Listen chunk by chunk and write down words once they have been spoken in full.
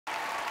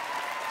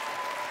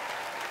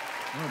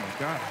Oh my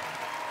God.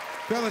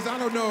 Fellas, I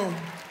don't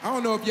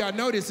know if y'all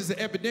know this. There's an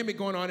epidemic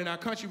going on in our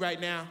country right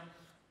now.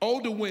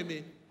 Older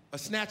women are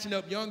snatching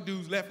up young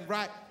dudes left and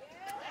right.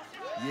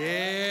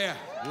 Yeah,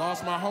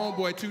 lost my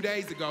homeboy 2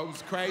 days ago. It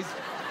was crazy.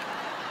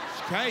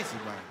 It's crazy,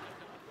 man.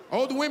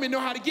 Older women know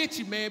how to get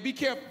you, man. Be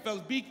careful,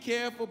 fellas. Be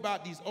careful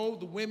about these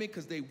older women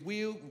because they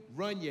will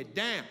run you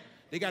down.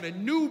 They got a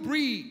new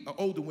breed of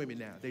older women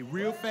now. They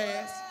real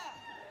fast.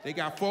 They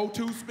got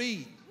 4.2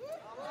 speed.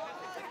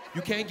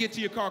 You can't get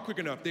to your car quick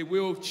enough. They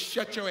will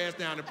shut your ass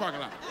down in the parking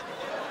lot.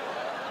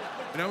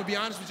 And I'm gonna be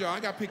honest with y'all, I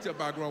got picked up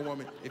by a grown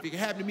woman. If it can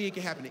happen to me, it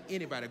can happen to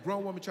anybody. A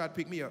grown woman tried to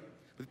pick me up.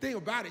 But the thing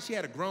about it, she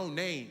had a grown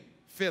name,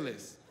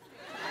 Phyllis.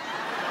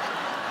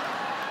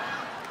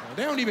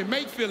 They don't even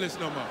make Phyllis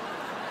no more.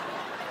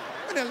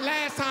 When the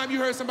last time you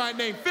heard somebody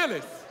named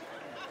Phyllis?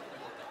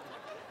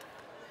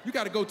 You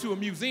gotta go to a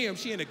museum,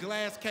 she in a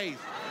glass case.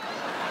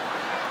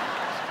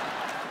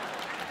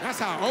 That's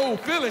how old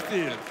Phyllis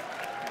is.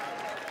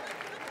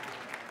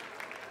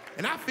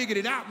 And I figured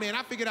it out, man.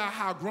 I figured out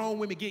how grown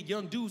women get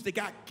young dudes. They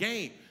got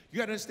game. You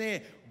gotta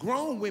understand,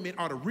 grown women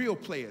are the real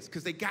players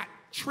because they got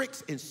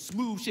tricks and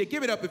smooth shit.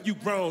 Give it up if you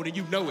grown and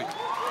you know it.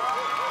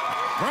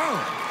 Grown.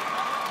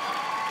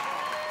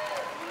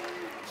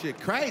 Shit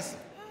crazy.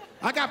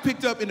 I got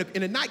picked up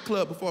in a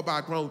nightclub before by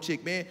a grown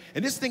chick, man.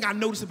 And this thing I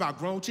noticed about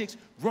grown chicks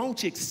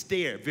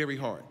stare very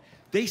hard.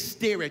 They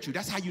stare at you.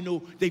 That's how you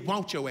know they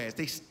want your ass.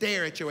 They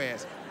stare at your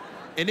ass.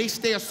 And they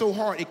stare so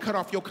hard, it cut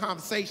off your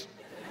conversation.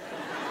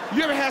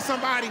 You ever had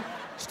somebody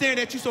staring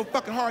at you so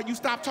fucking hard you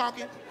stop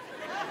talking?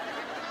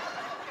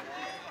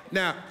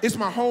 Now, it's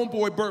my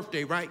homeboy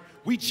birthday, right?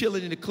 We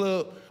chilling in the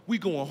club, we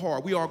going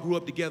hard. We all grew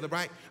up together,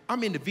 right?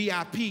 I'm in the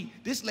VIP.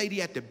 This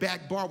lady at the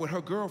back bar with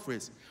her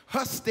girlfriends.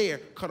 Her stare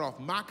cut off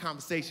my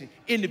conversation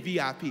in the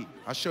VIP.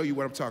 I'll show you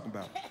what I'm talking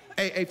about.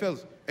 Hey,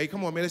 fellas. Hey,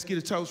 come on, man, let's get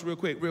a toast real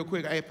quick.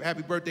 Hey,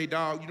 happy birthday,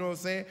 dog. You know what I'm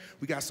saying?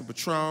 We got some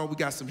Patron, we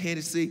got some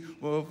Hennessy.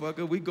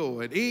 Motherfucker, we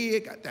going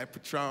in. Got that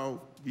Patron.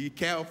 Be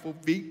careful,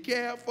 be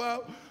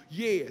careful.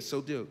 Yeah,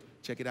 so dude,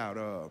 check it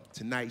out.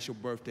 Tonight's your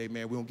birthday,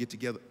 man. We gonna get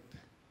together.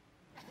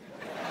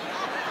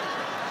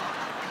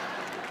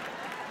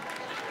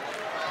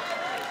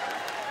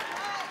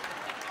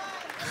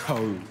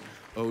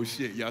 Oh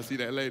shit, y'all see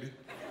that lady?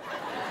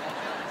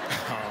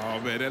 Oh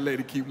man, that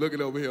lady keep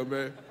looking over here,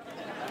 man.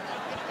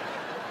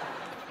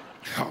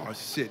 Oh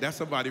shit, that's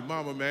somebody's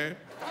mama, man.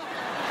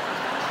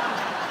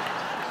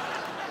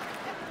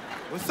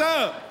 What's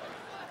up?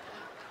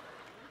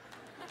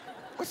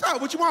 What's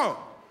up? What you want?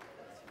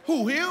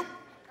 Who, him?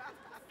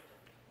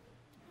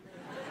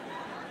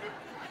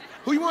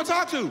 Who you want to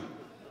talk to?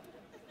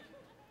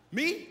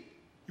 Me?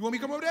 You want me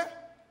to come over there?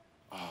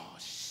 Oh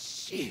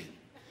shit.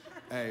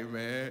 Hey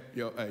man,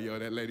 yo,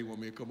 that lady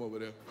want me to come over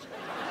there.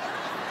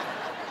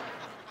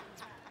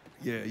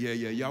 Yeah,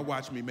 y'all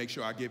watch me make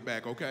sure I get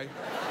back, okay?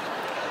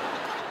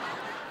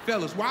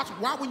 Fellas,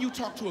 why when you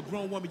talk to a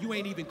grown woman, you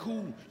ain't even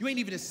cool? You ain't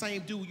even the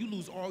same dude, you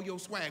lose all your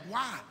swag.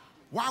 Why?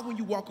 Why when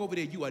you walk over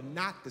there, you are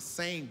not the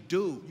same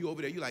dude? You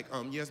over there, you like,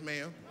 yes,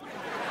 ma'am?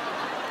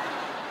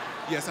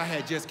 Yes, I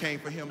had just came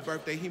for him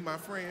birthday, he my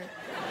friend.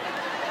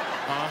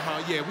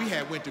 Yeah, we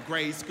had went to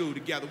grade school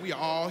together. We are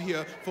all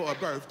here for a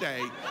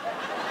birthday.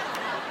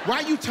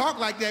 Why you talk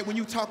like that when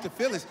you talk to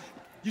Phyllis?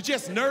 You're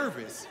just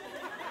nervous.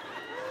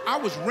 I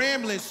was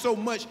rambling so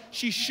much,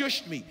 she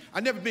shushed me. I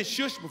never been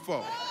shushed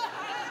before.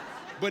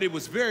 But it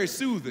was very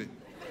soothing.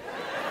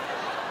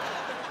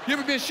 You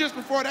ever been shushed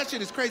before? That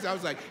shit is crazy. I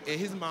was like, and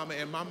his mama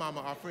and my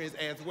mama are friends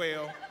as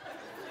well.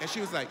 And she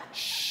was like,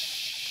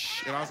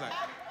 shh. And I was like,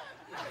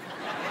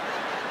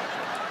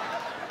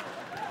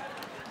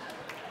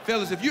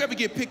 fellas, if you ever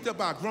get picked up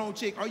by a grown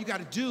chick, all you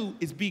gotta do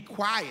is be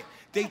quiet.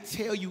 They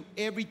tell you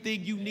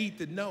everything you need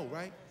to know,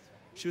 right?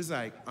 She was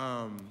like,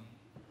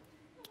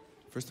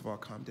 first of all,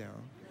 calm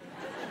down.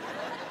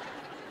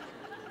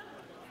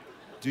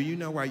 Do you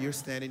know why you're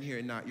standing here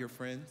and not your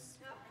friends?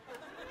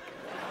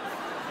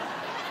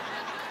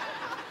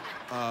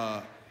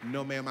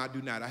 No, ma'am, I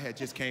do not. I had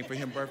just came for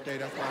him birthday,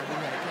 that's why we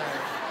had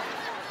time.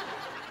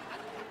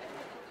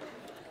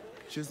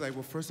 She was like,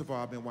 well, first of all,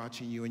 I've been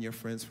watching you and your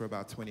friends for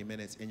about 20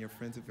 minutes, and your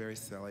friends are very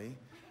silly,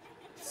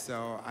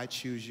 so I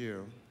choose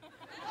you.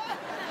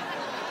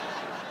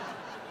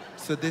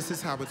 So this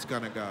is how it's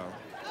gonna go.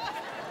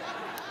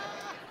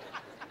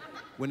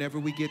 Whenever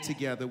we get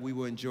together, we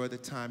will enjoy the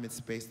time and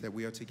space that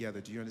we are together.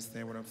 Do you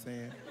understand what I'm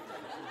saying?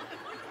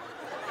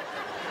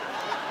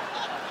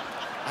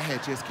 I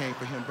had just came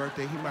for him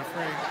birthday, he my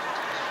friend.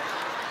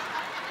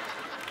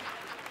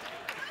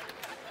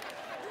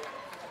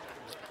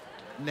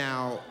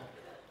 Now,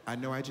 I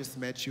know I just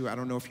met you. I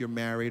don't know if you're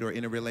married or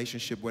in a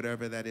relationship,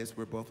 whatever that is,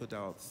 we're both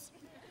adults.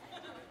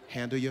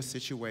 Handle your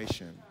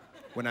situation.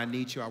 When I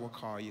need you, I will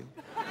call you.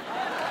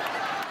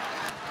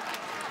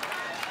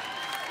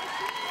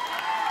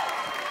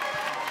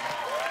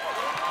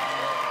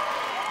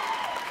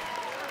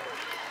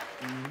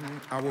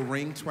 I will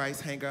ring twice,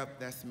 hang up,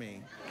 that's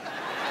me.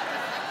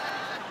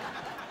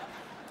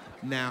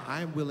 Now,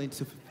 I am willing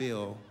to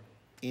fulfill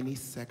any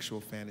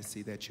sexual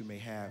fantasy that you may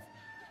have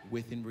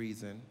within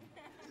reason.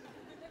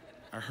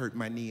 I hurt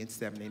my knee in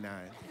 '79.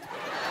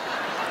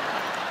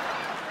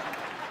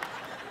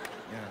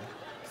 Yeah,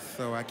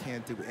 so I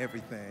can't do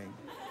everything.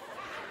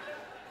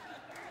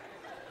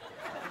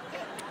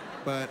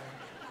 But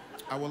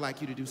I would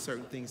like you to do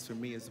certain things for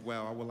me as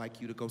well. I would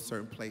like you to go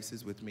certain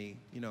places with me,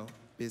 you know,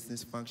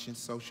 business functions,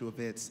 social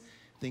events,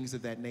 things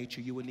of that nature.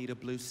 You would need a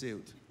blue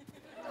suit.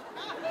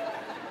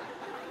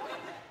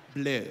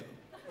 Blue.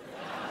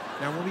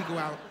 Now, when we go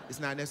out, it's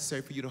not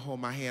necessary for you to hold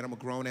my hand. I'm a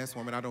grown-ass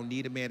woman. I don't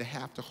need a man to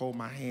have to hold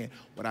my hand.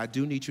 What I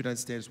do need you to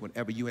understand is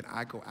whenever you and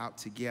I go out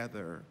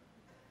together,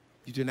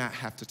 you do not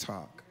have to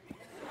talk.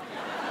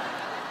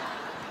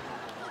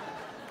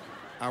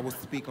 I will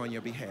speak on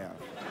your behalf.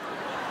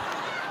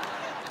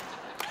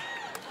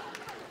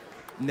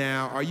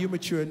 Now, are you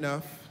mature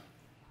enough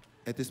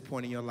at this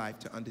point in your life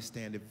to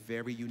understand a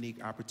very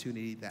unique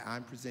opportunity that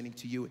I'm presenting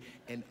to you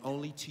and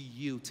only to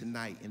you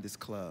tonight in this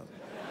club?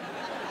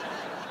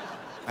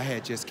 I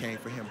had just came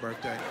for him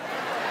birthday.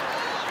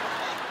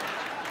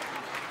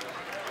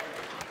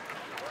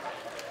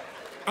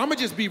 I'ma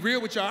just be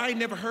real with y'all. I ain't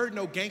never heard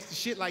no gangster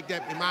shit like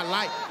that in my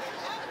life.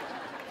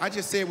 I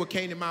just said what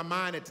came to my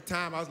mind at the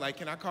time. I was like,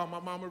 can I call my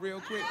mama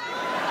real quick?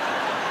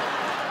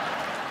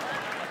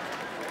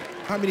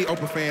 How many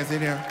Oprah fans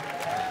in here?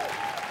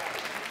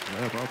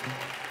 Love Oprah.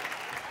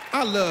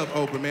 I love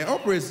Oprah, man.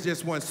 Oprah is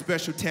just one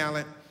special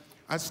talent.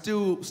 I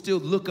still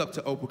look up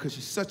to Oprah because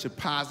she's such a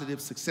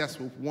positive,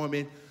 successful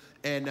woman.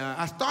 And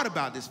I thought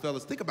about this,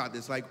 fellas. Think about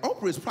this. Like,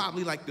 Oprah is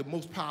probably like the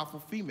most powerful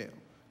female.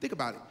 Think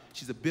about it.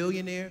 She's a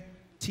billionaire,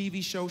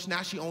 TV shows.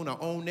 Now she owns her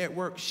own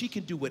network. She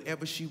can do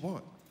whatever she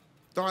wants.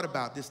 Thought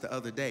about this the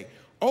other day.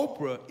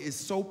 Oprah is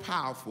so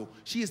powerful.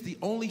 She is the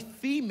only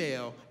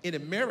female in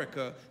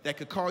America that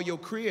could call your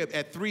crib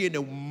at 3 in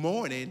the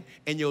morning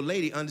and your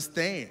lady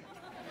understand.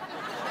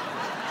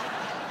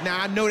 Now,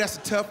 I know that's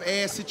a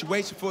tough-ass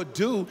situation for a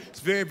dude.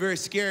 It's very, very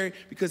scary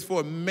because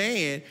for a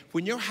man,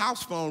 when your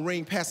house phone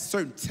rings past a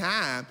certain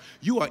time,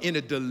 you are in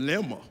a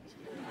dilemma.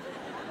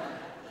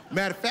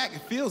 Matter of fact,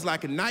 it feels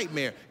like a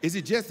nightmare. Is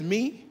it just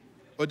me?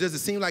 Or does it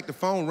seem like the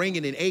phone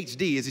ringing in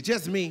HD? Is it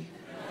just me?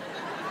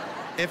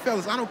 And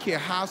fellas, I don't care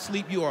how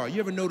asleep you are. You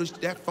ever notice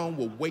that phone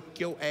will wake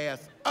your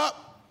ass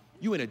up?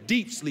 You in a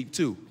deep sleep,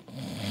 too.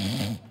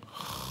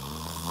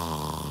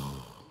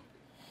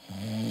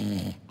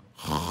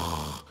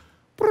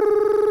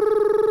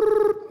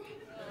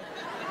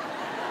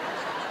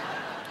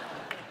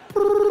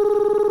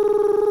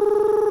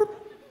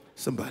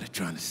 Somebody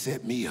trying to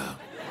set me up.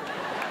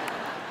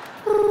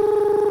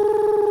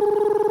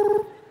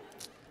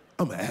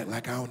 I'm gonna act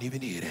like I don't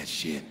even hear that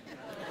shit.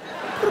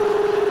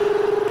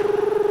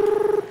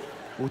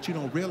 What you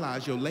don't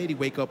realize, your lady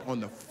wake up on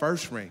the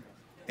first ring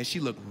and she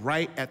look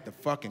right at the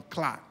fucking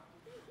clock.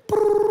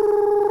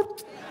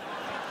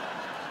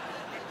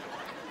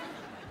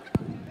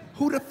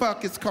 Who the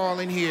fuck is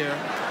calling here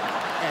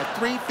at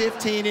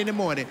 3:15 in the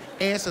morning?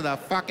 Answer the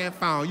fucking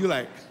phone. You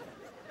like,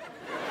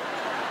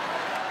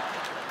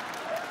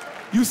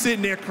 you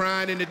sitting there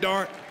crying in the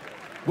dark.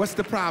 What's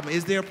the problem?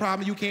 Is there a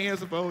problem? You can't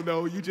answer the phone?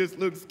 No, you just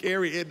look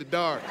scary in the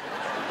dark.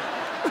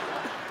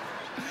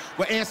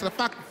 Well, answer the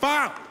fucking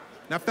phone.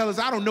 Now, fellas,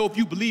 I don't know if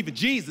you believe in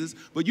Jesus,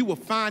 but you will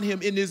find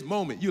him in this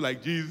moment. You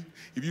like, Jesus,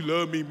 if you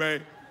love me,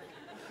 man,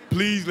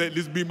 please let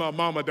this be my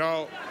mama,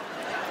 dog.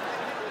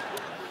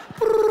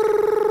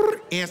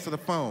 Answer the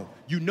phone.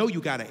 You know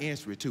you gotta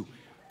answer it, too.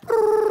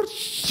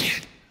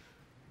 Shit.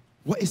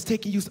 What is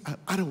taking you?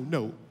 I don't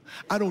know.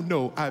 I don't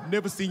know. I've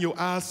never seen your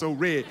eyes so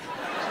red.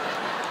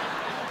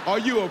 Are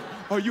you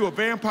a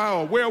vampire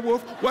or a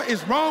werewolf? What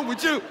is wrong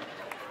with you?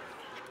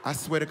 I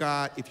swear to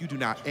God, if you do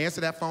not answer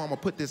that phone, I'm gonna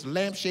put this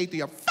lampshade through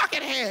your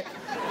fucking head.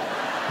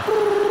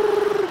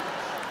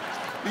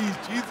 Please,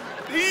 Jesus,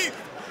 please.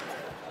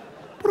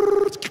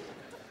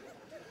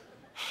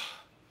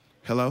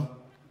 Hello?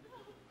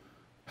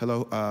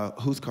 Hello,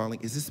 who's calling?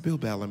 Is this Bill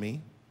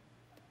Bellamy?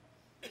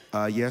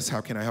 Yes,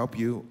 how can I help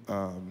you?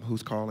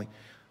 Who's calling?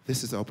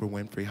 This is Oprah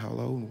Winfrey.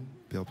 Hello,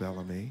 Bill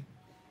Bellamy.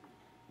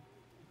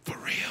 For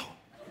real?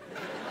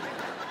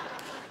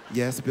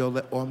 Yes, Bill.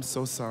 Oh, I'm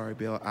so sorry,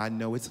 Bill. I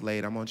know it's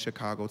late. I'm on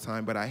Chicago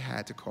time, but I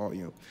had to call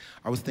you.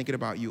 I was thinking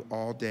about you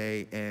all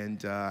day,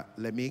 and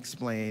let me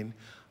explain.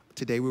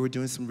 Today we were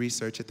doing some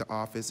research at the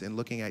office and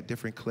looking at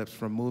different clips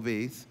from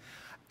movies,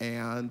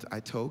 and I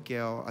told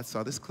Gail, I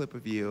saw this clip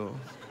of you.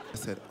 I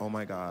said, oh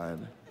my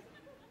God,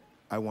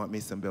 I want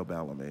me some Bill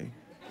Bellamy.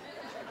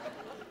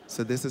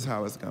 So this is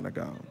how it's gonna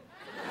go.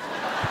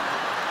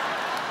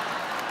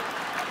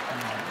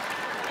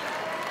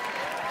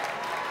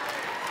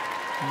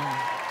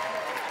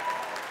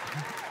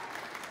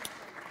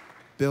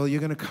 Bill,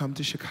 you're gonna come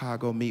to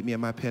Chicago, meet me at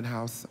my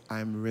penthouse.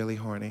 I'm really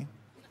horny.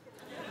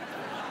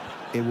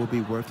 It will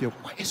be worth your,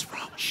 what is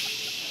wrong?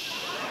 Shh.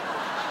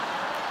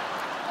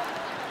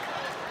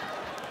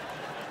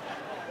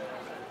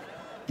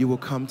 You will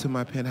come to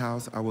my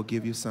penthouse. I will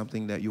give you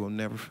something that you will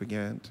never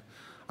forget.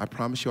 I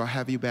promise you, I'll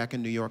have you back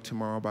in New York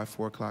tomorrow by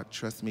 4 o'clock.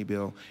 Trust me,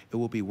 Bill, it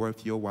will be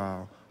worth your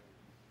while.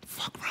 The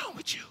fuck wrong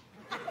with you?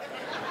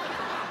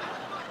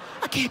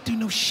 I can't do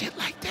no shit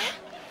like that.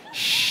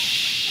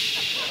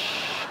 Shh.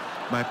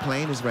 My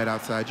plane is right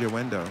outside your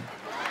window.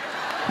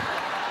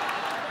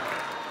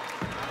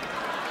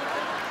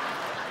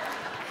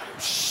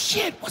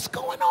 Shit, what's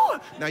going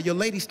on? Now your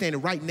lady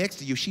standing right next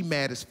to you, she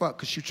mad as fuck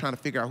because she's trying to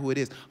figure out who it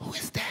is. Who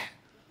is that?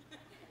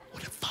 Who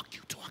the fuck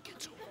you talking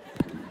to?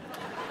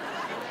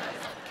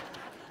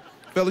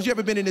 Fellas, you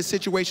ever been in this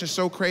situation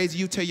so crazy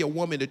you tell your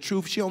woman the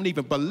truth, she don't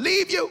even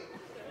believe you?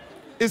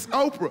 It's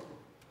Oprah.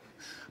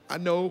 I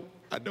know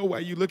why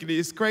you looking at it.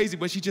 It's crazy,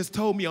 but she just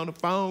told me on the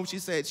phone, she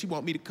said she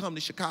want me to come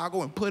to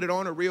Chicago and put it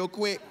on her real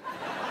quick.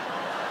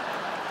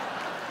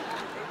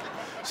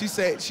 She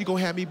said she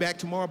gonna have me back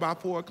tomorrow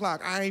about 4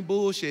 o'clock. I ain't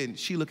bullshitting.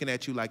 She looking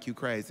at you like you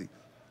crazy.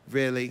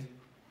 Really?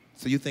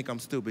 So you think I'm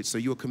stupid? So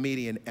you a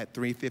comedian at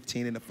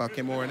 3:15 in the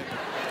fucking morning?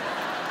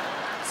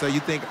 So you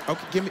think,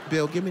 okay,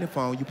 Bill, give me the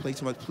phone. You play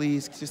too much,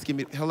 please. Just give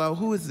me, hello,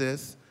 who is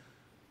this?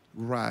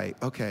 Right,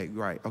 okay,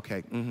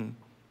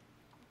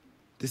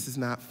 This is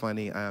not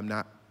funny. I am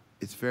not,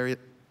 it's very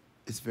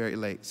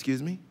late.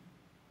 Excuse me?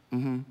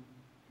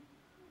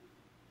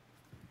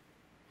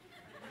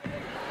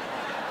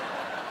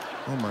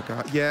 Oh my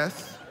God,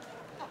 yes?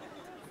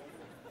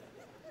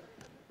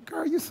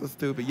 Girl, you're so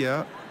stupid,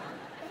 yeah.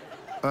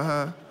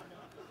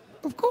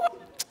 Of course.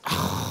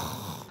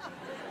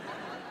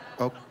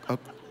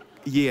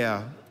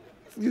 Yeah.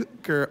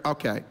 Girl,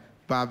 okay.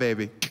 Bye,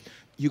 baby.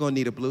 You're gonna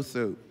need a blue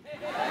suit.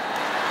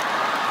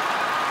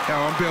 Oh,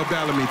 I'm Bill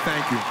Bellamy,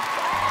 thank you.